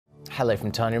Hello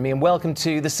from Tanya and me, and welcome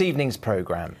to this evening's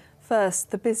programme. First,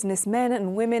 the businessmen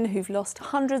and women who've lost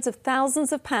hundreds of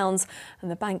thousands of pounds and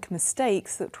the bank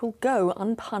mistakes that will go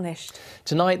unpunished.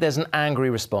 Tonight there's an angry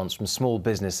response from small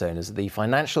business owners that the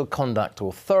Financial Conduct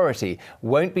Authority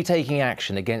won't be taking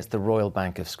action against the Royal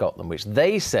Bank of Scotland, which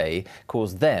they say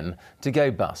caused them to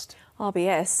go bust.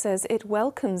 RBS says it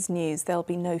welcomes news there'll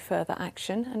be no further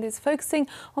action and is focusing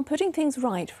on putting things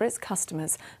right for its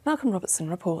customers. Malcolm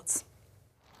Robertson reports.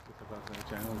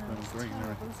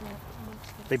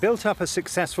 They built up a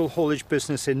successful haulage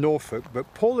business in Norfolk,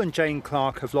 but Paul and Jane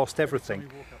Clark have lost everything.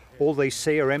 All they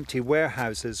see are empty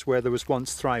warehouses where there was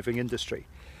once thriving industry.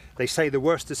 They say the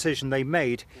worst decision they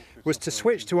made was to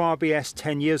switch to RBS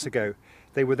 10 years ago.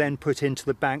 They were then put into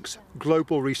the bank's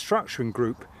global restructuring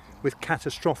group with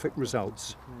catastrophic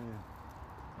results.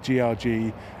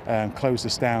 GRG closed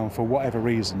us down for whatever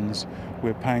reasons.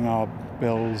 We're paying our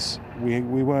bills. We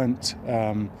weren't.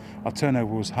 Our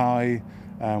turnover was high.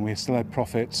 We still had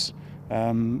profits.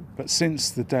 But since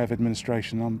the day of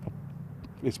administration,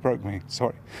 it's broke me.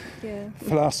 Sorry. Yeah. For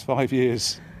the last 5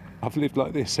 years, I've lived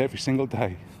like this every single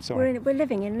day. Sorry. We're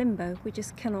living in limbo. We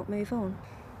just cannot move on.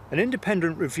 An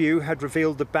independent review had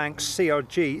revealed the bank's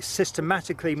CRG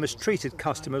systematically mistreated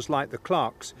customers like the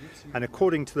Clarks, and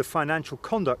according to the Financial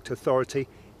Conduct Authority,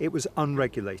 it was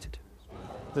unregulated.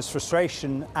 There's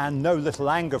frustration and no little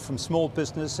anger from small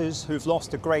businesses who've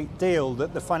lost a great deal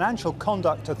that the Financial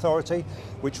Conduct Authority,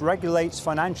 which regulates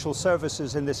financial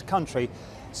services in this country,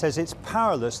 says it's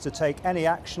powerless to take any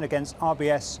action against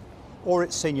RBS or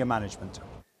its senior management.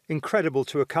 Incredible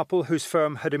to a couple whose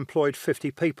firm had employed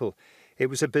 50 people. It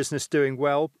was a business doing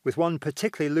well, with one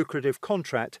particularly lucrative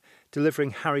contract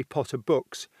delivering Harry Potter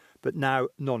books, but now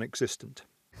non-existent.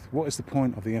 What is the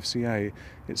point of the FCA?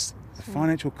 It's the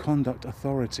Financial Conduct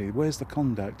Authority. Where's the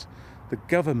conduct? The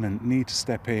government need to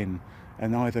step in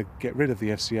and either get rid of the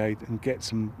FCA and get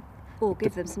some... Or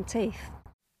give them some teeth.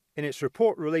 In its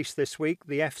report released this week,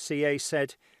 the FCA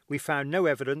said, "We found no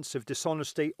evidence of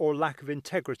dishonesty or lack of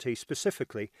integrity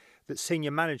specifically that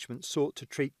senior management sought to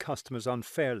treat customers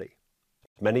unfairly."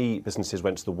 Many businesses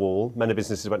went to the wall. Many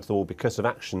businesses went to the wall because of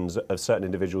actions of certain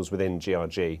individuals within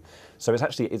GRG. So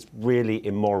it's really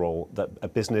immoral that a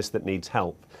business that needs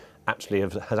help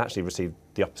has actually received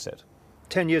the opposite.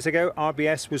 10 years ago,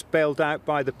 RBS was bailed out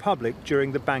by the public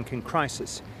during the banking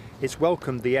crisis. It's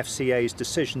welcomed the FCA's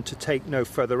decision to take no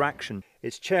further action.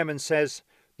 Its chairman says,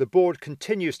 "The board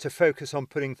continues to focus on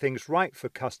putting things right for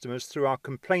customers through our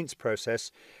complaints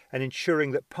process and ensuring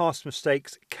that past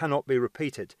mistakes cannot be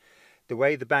repeated. The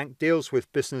way the bank deals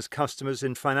with business customers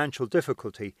in financial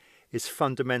difficulty is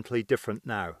fundamentally different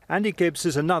now." Andy Gibbs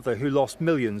is another who lost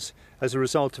millions as a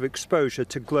result of exposure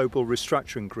to Global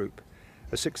Restructuring Group,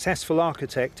 a successful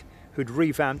architect who'd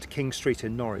revamped King Street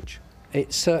in Norwich.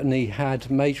 It certainly had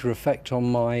major effect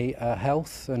on my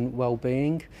health and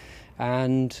well-being,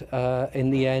 and in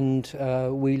the end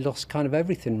we lost kind of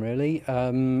everything really,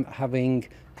 having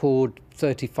poured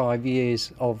 35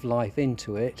 years of life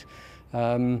into it.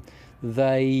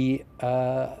 They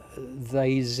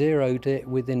zeroed it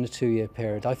within a 2-year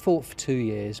period. I fought for 2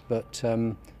 years, but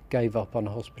gave up on a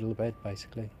hospital bed,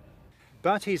 basically.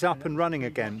 But he's up and running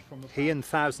again. He and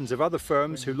thousands of other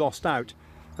firms who lost out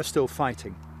are still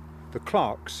fighting. The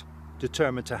Clarks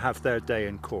determined to have their day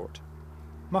in court.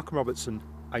 Malcolm Robertson,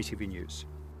 ITV News.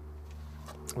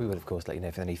 We will, of course, let you know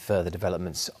if there are any further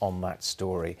developments on that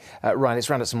story. Ryan, let's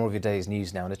round up some more of your day's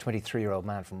news now. And a 23-year-old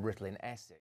man from Writtle in Essex.